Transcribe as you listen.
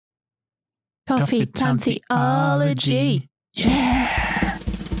Coffee Time Theology. Yeah.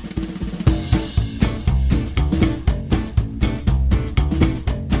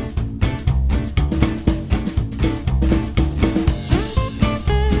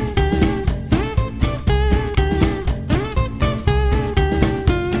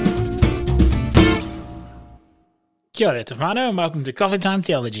 Kia ora, Tefano, and welcome to Coffee Time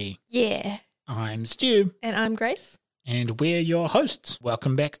Theology. Yeah. I'm Stu. And I'm Grace. And we're your hosts.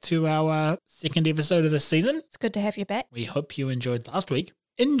 Welcome back to our second episode of this season. It's good to have you back. We hope you enjoyed last week.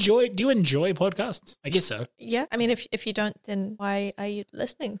 Do you enjoy podcasts? I guess so. Yeah. I mean, if you don't, then why are you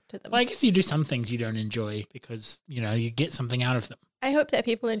listening to them? Well, I guess you do some things you don't enjoy because, you get something out of them. I hope that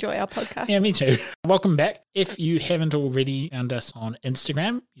people enjoy our podcast. Yeah, me too. Welcome back. If you haven't already found us on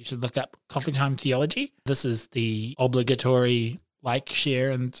Instagram, you should look up Coffee Time Theology. This is the obligatory like,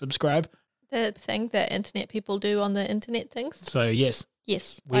 share, and subscribe. The thing that internet people do on the internet things. So, yes.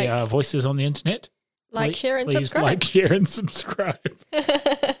 Yes. We are voices on the internet. Like, share, and please subscribe. Like, share, and subscribe.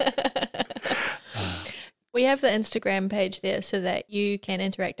 We have the Instagram page there so that you can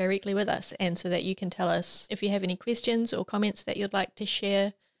interact directly with us and so that you can tell us if you have any questions or comments that you'd like to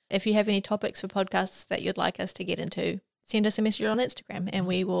share. If you have any topics for podcasts that you'd like us to get into, send us a message on Instagram and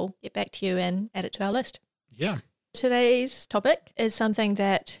we will get back to you and add it to our list. Yeah. Today's topic is something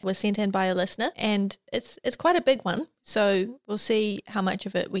that was sent in by a listener, and it's quite a big one, so we'll see how much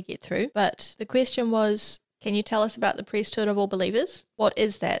of it we get through. But the question was, can you tell us about the priesthood of all believers? What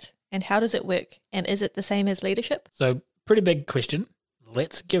is that, and how does it work, and is it the same as leadership? So, pretty big question.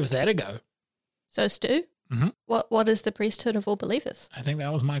 Let's give that a go. So, Stu, what is the priesthood of all believers? I think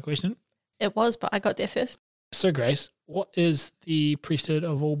that was my question. It was, but I got there first. So, Grace, what is the priesthood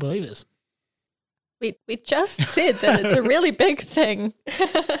of all believers? We just said that it's a really big thing.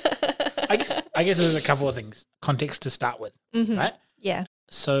 I guess there's a couple of things. Context to start with, right? Yeah.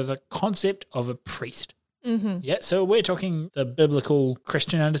 So the concept of a priest. Yeah, so we're talking the biblical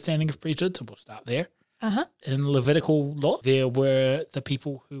Christian understanding of priesthood, so we'll start there. In Levitical law, there were the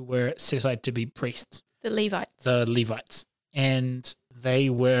people who were set aside to be priests. The Levites. And they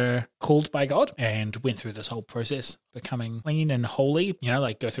were called by God and went through this whole process, becoming clean and holy,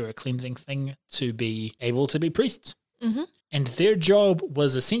 go through a cleansing thing to be able to be priests. And their job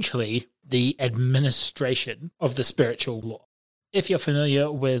was essentially the administration of the spiritual law. If you're familiar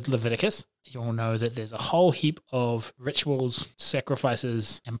with Leviticus, you'll know that there's a whole heap of rituals,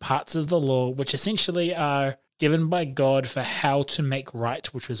 sacrifices, and parts of the law which essentially are given by God for how to make right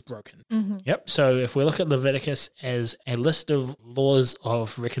which was broken. Yep. So if we look at Leviticus as a list of laws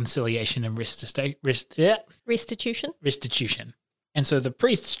of reconciliation and restitution. And so the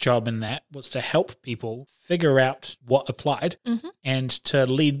priest's job in that was to help people figure out what applied and to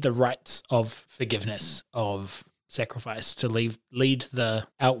lead the rites of forgiveness, of sacrifice, to lead the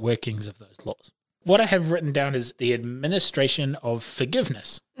outworkings of those laws. What I have written down is the administration of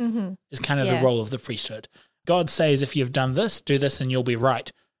forgiveness is kind of the role of the priesthood. God says, if you've done this, do this, and you'll be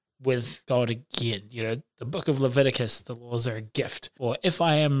right with God again. The book of Leviticus, the laws are a gift. Or if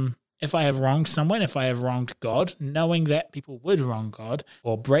I have wronged someone, if I have wronged God, knowing that people would wrong God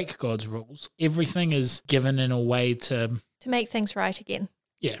or break God's rules, everything is given in a way to make things right again.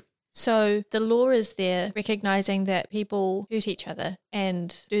 Yeah. So the law is there, recognizing that people hurt each other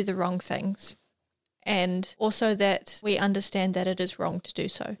and do the wrong things. And also that we understand that it is wrong to do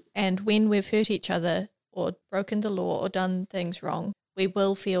so. And when we've hurt each other or broken the law or done things wrong, we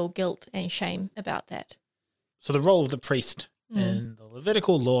will feel guilt and shame about that. So the role of the priest in the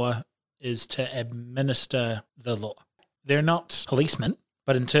Levitical law is to administer the law. They're not policemen,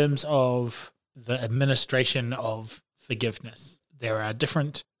 but in terms of the administration of forgiveness, there are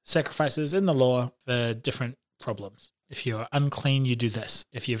different sacrifices in the law for different problems. If you're unclean, you do this.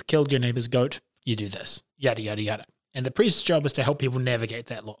 If you've killed your neighbor's goat, you do this. Yada, yada, yada. And the priest's job is to help people navigate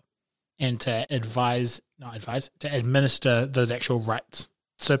that law and to to administer those actual rights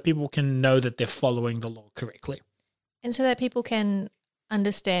so people can know that they're following the law correctly. And so that people can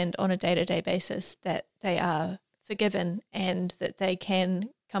understand on a day-to-day basis that they are forgiven and that they can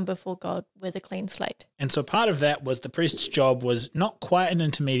come before God with a clean slate. And so part of that was the priest's job was not quite an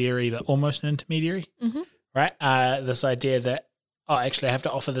intermediary, but almost an intermediary, right? This idea that, actually I have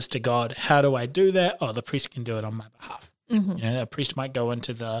to offer this to God. How do I do that? The priest can do it on my behalf. A priest might go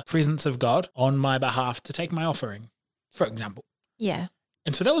into the presence of God on my behalf to take my offering, for example. Yeah.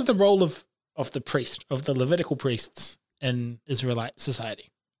 And so that was the role of the priest, of the Levitical priests in Israelite society.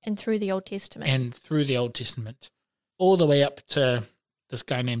 And through the Old Testament. All the way up to this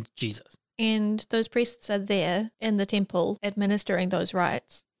guy named Jesus. And those priests are there in the temple administering those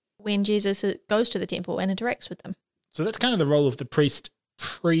rites when Jesus goes to the temple and interacts with them. So that's kind of the role of the priest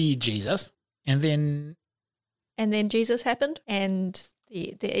pre-Jesus. And then Jesus happened, and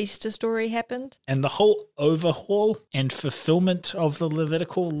the Easter story happened. And the whole overhaul and fulfillment of the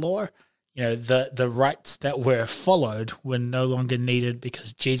Levitical law, the rites that were followed were no longer needed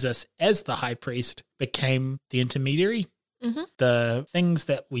because Jesus, as the high priest, became the intermediary. Mm-hmm. The things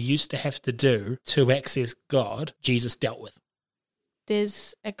that we used to have to do to access God, Jesus dealt with.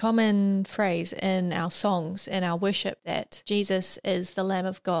 There's a common phrase in our songs, in our worship, that Jesus is the Lamb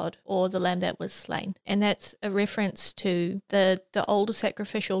of God, or the Lamb that was slain. And that's a reference to the older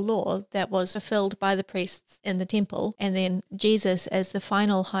sacrificial law that was fulfilled by the priests in the temple, and then Jesus as the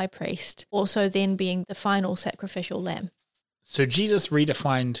final high priest, also then being the final sacrificial lamb. So Jesus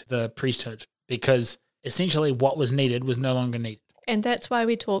redefined the priesthood because essentially what was needed was no longer needed. And that's why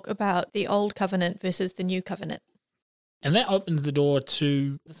we talk about the old covenant versus the new covenant. And that opens the door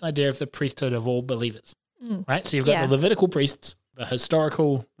to this idea of the priesthood of all believers, right? So you've got the Levitical priests, the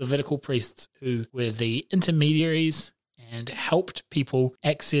historical Levitical priests who were the intermediaries and helped people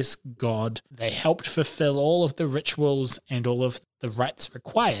access God. They helped fulfill all of the rituals and all of the rites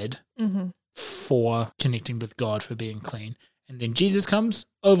required for connecting with God, for being clean. And then Jesus comes,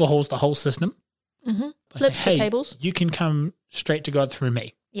 overhauls the whole system. Flips the tables. You can come straight to God through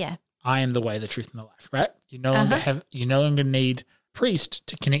me. Yeah. I am the way, the truth, and the life, right? You no longer need a priest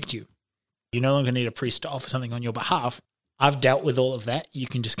to connect you. You no longer need a priest to offer something on your behalf. I've dealt with all of that. You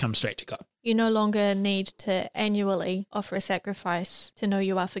can just come straight to God. You no longer need to annually offer a sacrifice to know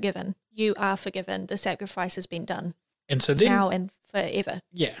you are forgiven. You are forgiven. The sacrifice has been done. And so then, now and forever.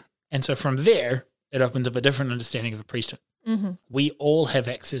 Yeah. And so from there, it opens up a different understanding of the priesthood. We all have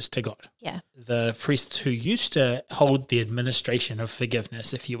access to God. Yeah. The priests who used to hold the administration of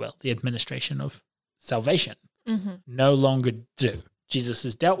forgiveness, if you will, the administration of salvation, no longer do. Jesus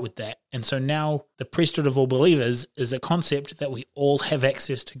has dealt with that. And so now the priesthood of all believers is a concept that we all have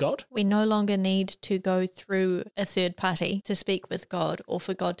access to God. We no longer need to go through a third party to speak with God or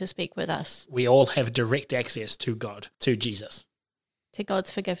for God to speak with us. We all have direct access to God, to Jesus. To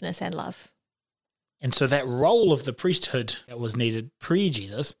God's forgiveness and love. And so that role of the priesthood that was needed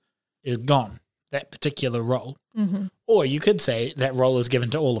pre-Jesus is gone, that particular role. Or you could say that role is given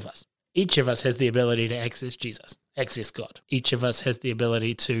to all of us. Each of us has the ability to access Jesus, access God. Each of us has the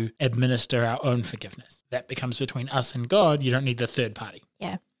ability to administer our own forgiveness. That becomes between us and God. You don't need the third party.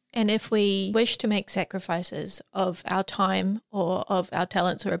 Yeah. And if we wish to make sacrifices of our time or of our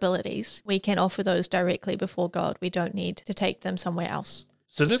talents or abilities, we can offer those directly before God. We don't need to take them somewhere else.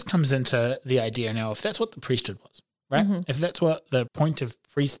 So this comes into the idea now, if that's what the priesthood was, right? If that's what the point of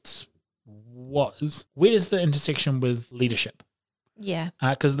priests was, where is the intersection with leadership? Yeah.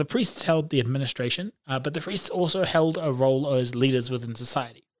 Because the priests held the administration, but the priests also held a role as leaders within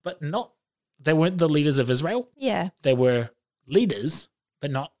society. But they weren't the leaders of Israel. Yeah. They were leaders,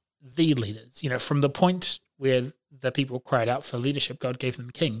 but not the leaders. From the point where the people cried out for leadership, God gave them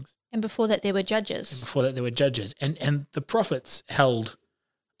kings. And before that, there were judges. And the prophets held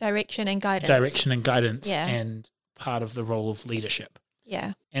direction and guidance. Yeah. And part of the role of leadership.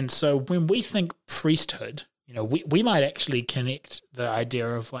 Yeah. And so when we think priesthood, we might actually connect the idea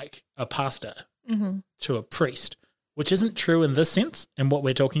of like a pastor to a priest, which isn't true in this sense in what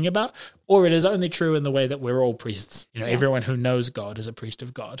we're talking about, or it is only true in the way that we're all priests. Everyone who knows God is a priest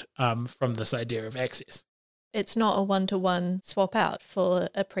of God from this idea of access. It's not a one-to-one swap out for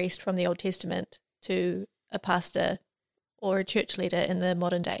a priest from the Old Testament to a pastor or a church leader in the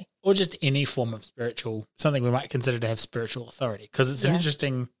modern day. Or just any form of something we might consider to have spiritual authority, because it's an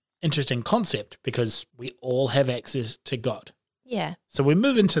interesting concept because we all have access to God. Yeah. So we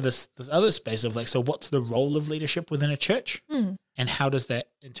move into this other space of so what's the role of leadership within a church and how does that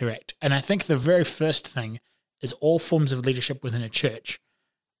interact? And I think the very first thing is all forms of leadership within a church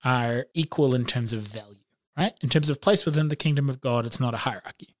are equal in terms of value, right? In terms of place within the kingdom of God, it's not a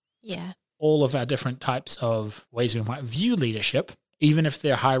hierarchy. Yeah. All of our different types of ways we might view leadership, even if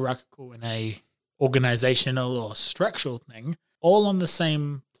they're hierarchical in a organizational or structural thing, all on the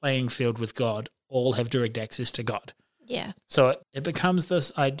same playing field with God, all have direct access to God. Yeah. So it becomes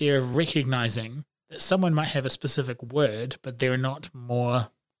this idea of recognizing that someone might have a specific word, but they're not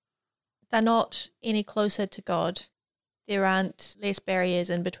any closer to God. There aren't less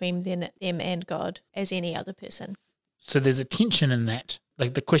barriers in between them and God as any other person. So there's a tension in that.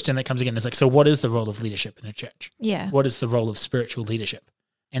 Like the question that comes again is so what is the role of leadership in a church? Yeah. What is the role of spiritual leadership?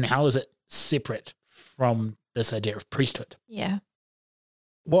 And how is it separate from this idea of priesthood? Yeah.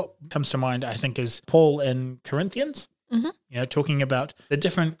 What comes to mind, I think, is Paul in Corinthians, talking about the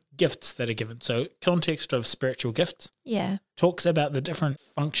different gifts that are given. So context of spiritual gifts talks about the different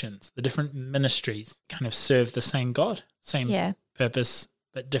functions, the different ministries kind of serve the same God, same purpose,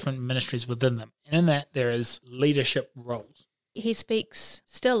 but different ministries within them. And in that, there is leadership roles. He speaks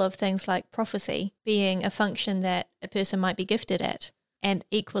still of things like prophecy being a function that a person might be gifted at, and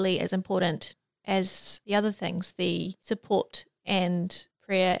equally as important as the other things, the support and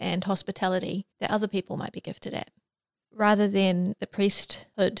prayer and hospitality that other people might be gifted at. Rather than the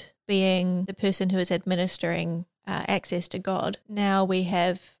priesthood being the person who is administering access to God, now we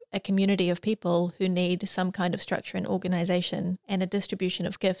have a community of people who need some kind of structure and organization and a distribution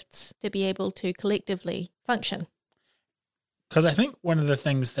of gifts to be able to collectively function. Because I think one of the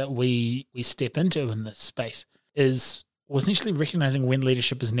things that we step into in this space is essentially recognizing when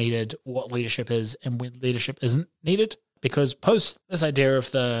leadership is needed, what leadership is, and when leadership isn't needed. Because post this idea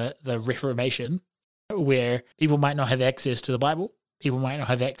of the Reformation, where people might not have access to the Bible, people might not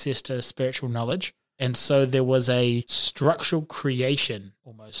have access to spiritual knowledge, and so there was a structural creation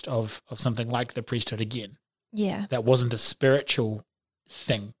almost of something like the priesthood again. Yeah. That wasn't a spiritual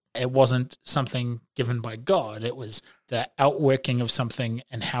thing. It wasn't something given by God. It was the outworking of something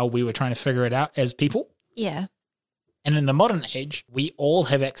and how we were trying to figure it out as people. Yeah. And in the modern age, we all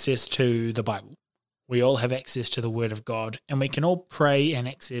have access to the Bible. We all have access to the Word of God, and we can all pray and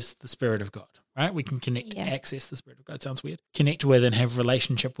access the Spirit of God, right? We can access the Spirit of God. Sounds weird. Connect with and have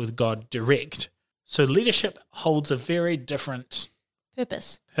relationship with God direct. So leadership holds a very different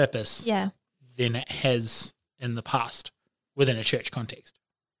purpose than it has in the past within a church context.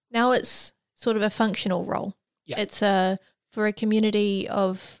 Now it's sort of a functional role. Yeah. It's for a community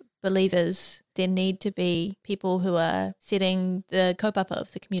of believers, there need to be people who are setting the kaupapa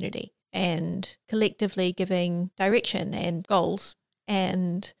of the community and collectively giving direction and goals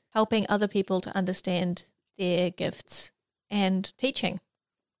and helping other people to understand their gifts and teaching.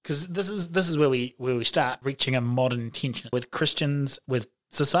 Because this is where we start reaching a modern tension with Christians, with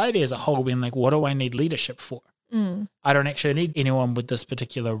society as a whole being like, what do I need leadership for? I don't actually need anyone with this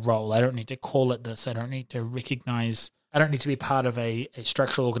particular role. I don't need to call it this. I don't need to be part of a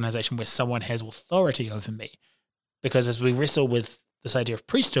structural organization where someone has authority over me. Because as we wrestle with this idea of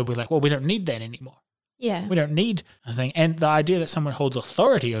priesthood, we're like, well, we don't need that anymore. Yeah. We don't need a thing. And the idea that someone holds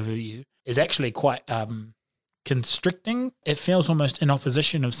authority over you is actually quite constricting. It feels almost in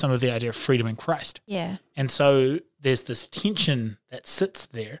opposition of some of the idea of freedom in Christ. Yeah. And so there's this tension that sits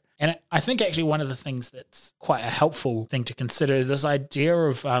there. And I think actually one of the things that's quite a helpful thing to consider is this idea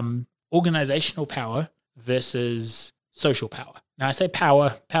of organizational power versus social power. Now, I say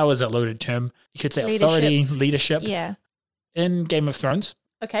power is a loaded term. You could say authority, leadership. Yeah. In Game of Thrones.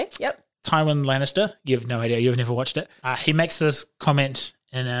 Okay, yep. Tywin Lannister, you have no idea, you've never watched it. He makes this comment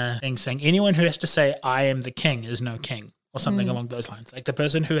in a thing saying, anyone who has to say, I am the king is no king, or something along those lines. Like the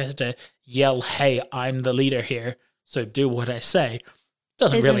person who has to yell, hey, I'm the leader here, so do what I say,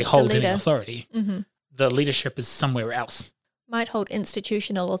 doesn't really hold any authority. Mm-hmm. The leadership is somewhere else. Might hold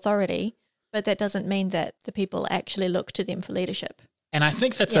institutional authority, but that doesn't mean that the people actually look to them for leadership. And I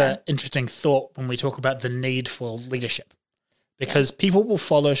think that's an interesting thought when we talk about the need for leadership. Because people will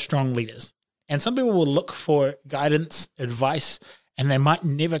follow strong leaders. And some people will look for guidance, advice, and they might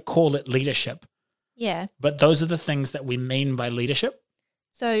never call it leadership. Yeah. But those are the things that we mean by leadership.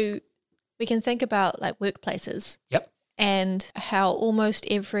 So we can think about like workplaces. Yep. And how almost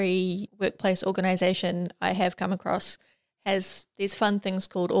every workplace organization I have come across has these fun things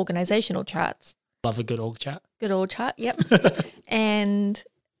called organizational charts. Love a good org chart. Good org chart, yep. And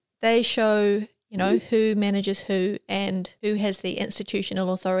they show, who manages who and who has the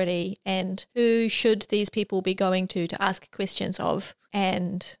institutional authority and who should these people be going to ask questions of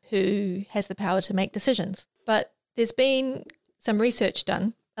and who has the power to make decisions. But there's been some research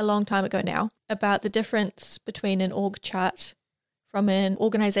done a long time ago now about the difference between an org chart from an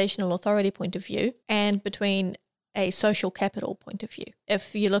organizational authority point of view and between a social capital point of view.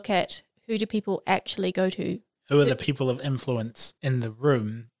 If you look at who do people actually go to? Who are the people of influence in the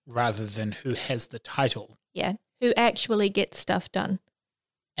room rather than who has the title? Yeah, who actually gets stuff done.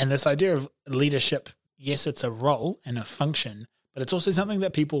 And this idea of leadership, yes, it's a role and a function, but it's also something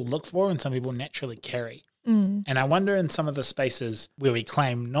that people look for and some people naturally carry. And I wonder in some of the spaces where we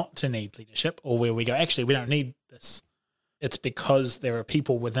claim not to need leadership or where we go, actually, we don't need this. It's because there are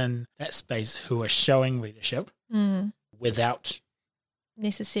people within that space who are showing leadership without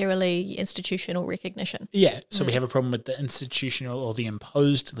necessarily institutional recognition. Yeah, so we have a problem with the institutional or the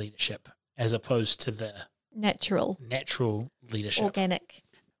imposed leadership as opposed to the natural leadership. Organic.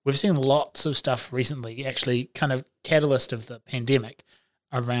 We've seen lots of stuff recently, actually kind of catalyst of the pandemic,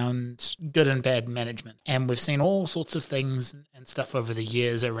 around good and bad management. And we've seen all sorts of things and stuff over the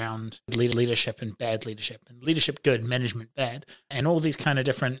years around leadership and bad leadership, and leadership good, management bad, and all these kind of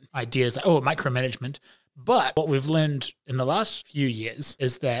different ideas like, micromanagement. But what we've learned in the last few years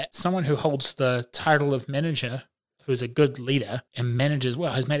is that someone who holds the title of manager, who's a good leader and manages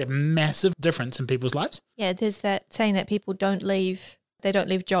well, has made a massive difference in people's lives. Yeah, there's that saying that people don't leave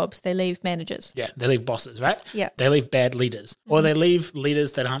jobs, they leave managers. Yeah, they leave bosses, right? Yeah. They leave bad leaders, or they leave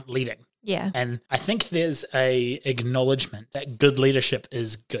leaders that aren't leading. Yeah. And I think there's a acknowledgement that good leadership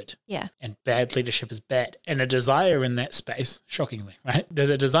is good. Yeah. And bad leadership is bad. And a desire in that space, shockingly, right? There's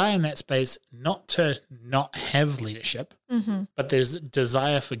a desire in that space not to not have leadership, but there's a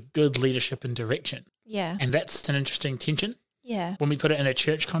desire for good leadership and direction. Yeah. And that's an interesting tension. Yeah. When we put it in a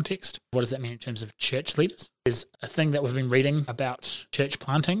church context, what does that mean in terms of church leaders? There's a thing that we've been reading about church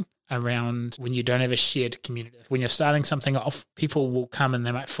planting around when you don't have a shared community. When you're starting something off, people will come and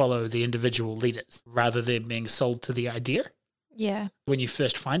they might follow the individual leaders rather than being sold to the idea. Yeah. When you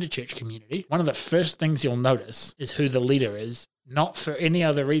first find a church community, one of the first things you'll notice is who the leader is, not for any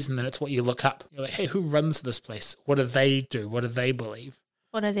other reason than it's what you look up. You're like, hey, who runs this place? What do they do? What do they believe?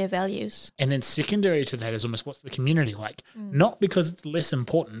 What are their values? And then secondary to that is almost what's the community like? Not because it's less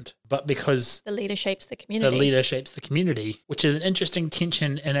important, but because the leader shapes the community. The leader shapes the community, which is an interesting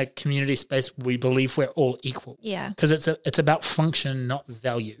tension in a community space where we believe we're all equal. Yeah. Because it's about function, not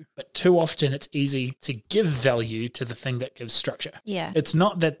value. But too often it's easy to give value to the thing that gives structure. Yeah. It's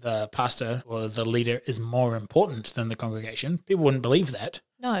not that the pastor or the leader is more important than the congregation. People wouldn't believe that.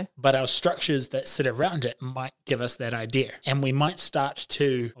 No. But our structures that sit around it might give us that idea. And we might start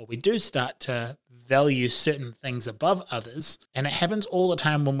to, or we do start to value certain things above others. And it happens all the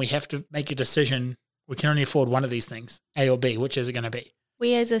time when we have to make a decision. We can only afford one of these things, A or B. Which is it going to be?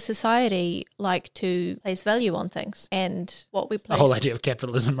 We as a society like to place value on things, and what we place... The whole idea of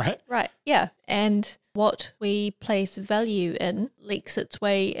capitalism, right? Right, yeah. And what we place value in leaks its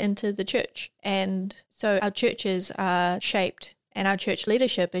way into the church. And so our churches are shaped, and our church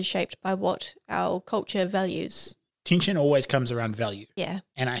leadership is shaped by what our culture values. Tension always comes around value. Yeah.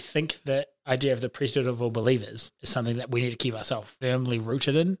 And I think the idea of the priesthood of all believers is something that we need to keep ourselves firmly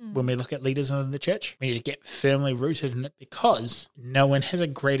rooted in when we look at leaders in the church. We need to get firmly rooted in it because no one has a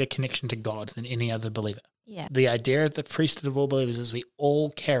greater connection to God than any other believer. Yeah. The idea of the priesthood of all believers is we all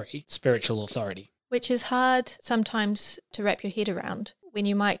carry spiritual authority. Which is hard sometimes to wrap your head around. When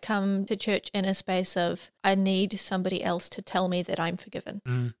you might come to church in a space of, I need somebody else to tell me that I'm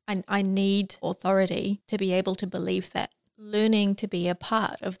forgiven. I need authority to be able to believe that. Learning to be a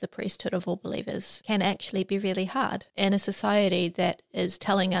part of the priesthood of all believers can actually be really hard in a society that is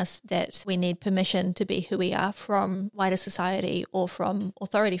telling us that we need permission to be who we are from wider society or from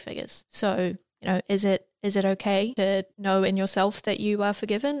authority figures. So, is it okay to know in yourself that you are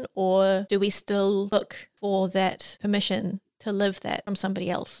forgiven, or do we still look for that permission to live that from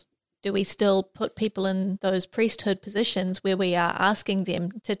somebody else? Do we still put people in those priesthood positions where we are asking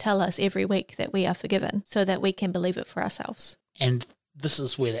them to tell us every week that we are forgiven so that we can believe it for ourselves? And this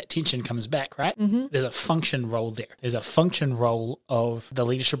is where that tension comes back, right? Mm-hmm. There's a function role there. There's a function role of the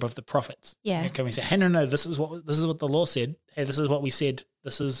leadership of the prophets. Yeah. And can we say, hey, no, this is what the law said. Hey, this is what we said.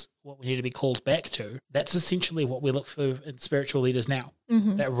 This is what we need to be called back to. That's essentially what we look for in spiritual leaders now.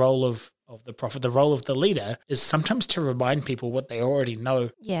 Mm-hmm. That role of the prophet, the role of the leader is sometimes to remind people what they already know.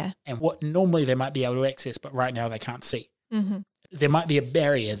 Yeah. And what normally they might be able to access, but right now they can't see. Mm-hmm. There might be a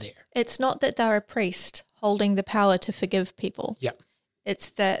barrier there. It's not that they're a priest holding the power to forgive people. Yeah. It's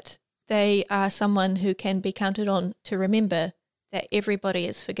that they are someone who can be counted on to remember that everybody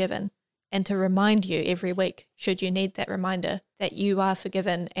is forgiven and to remind you every week, should you need that reminder, that you are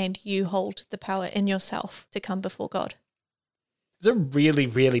forgiven and you hold the power in yourself to come before God. It's a really,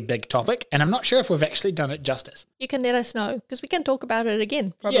 really big topic, and I'm not sure if we've actually done it justice. You can let us know, because we can talk about it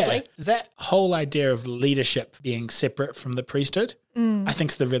again, probably. Yeah, that whole idea of leadership being separate from the priesthood, I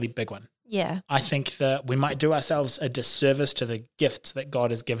think is the really big one. Yeah. I think that we might do ourselves a disservice to the gifts that God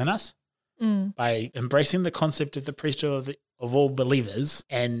has given us by embracing the concept of the priesthood of all believers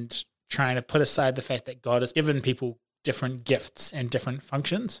and trying to put aside the fact that God has given people different gifts and different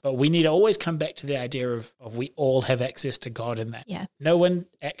functions. But we need to always come back to the idea of we all have access to God in that. Yeah. No one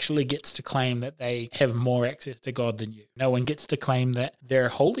actually gets to claim that they have more access to God than you. No one gets to claim that they're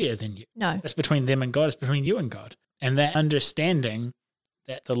holier than you. No. That's between them and God. It's between you and God. And that understanding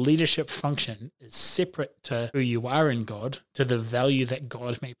that the leadership function is separate to who you are in God, to the value that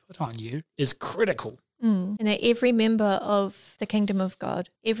God may put on you, is critical. And that every member of the kingdom of God,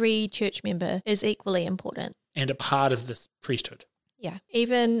 every church member is equally important. And a part of this priesthood. Yeah.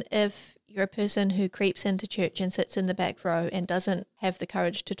 Even if you're a person who creeps into church and sits in the back row and doesn't have the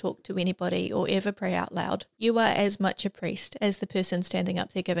courage to talk to anybody or ever pray out loud, you are as much a priest as the person standing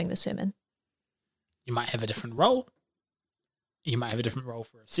up there giving the sermon. You might have a different role. You might have a different role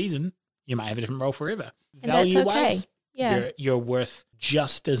for a season. You might have a different role forever. And that's okay. Value-wise, Yeah. you're worth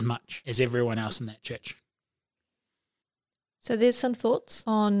just as much as everyone else in that church. So there's some thoughts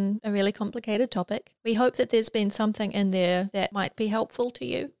on a really complicated topic. We hope that there's been something in there that might be helpful to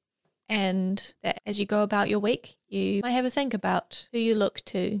you, and that as you go about your week, you might have a think about who you look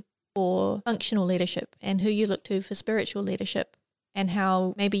to for functional leadership and who you look to for spiritual leadership, and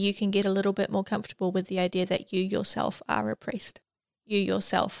how maybe you can get a little bit more comfortable with the idea that you yourself are a priest. You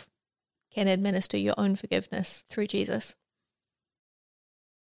yourself can administer your own forgiveness through Jesus.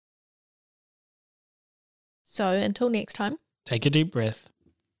 So until next time, take a deep breath,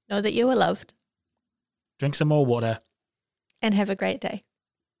 know that you are loved, drink some more water, and have a great day.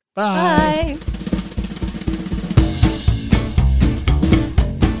 Bye. Bye.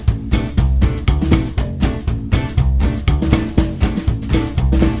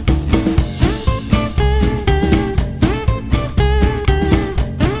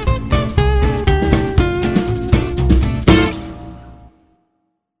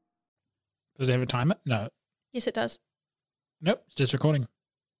 Does it have a timer? No. Yes, it does. Nope, it's just recording.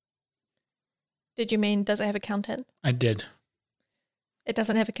 Did you mean, does it have a count-in? I did. It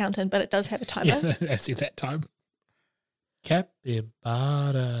doesn't have a count-in, but it does have a timer. Yes, I see that time.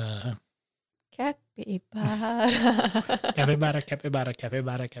 Capybara. Capybara. Capybara, capybara,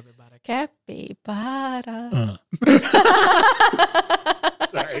 capybara, capybara. Capybara.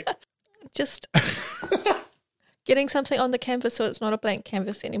 Sorry. Just getting something on the canvas so it's not a blank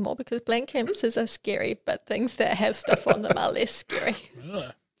canvas anymore, because blank canvases are scary, but things that have stuff on them are less scary.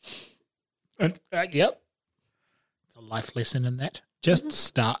 Yep. It's a life lesson in that. Just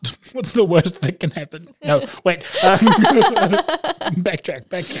start. What's the worst that can happen? No, wait. Backtrack.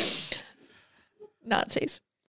 Nazis.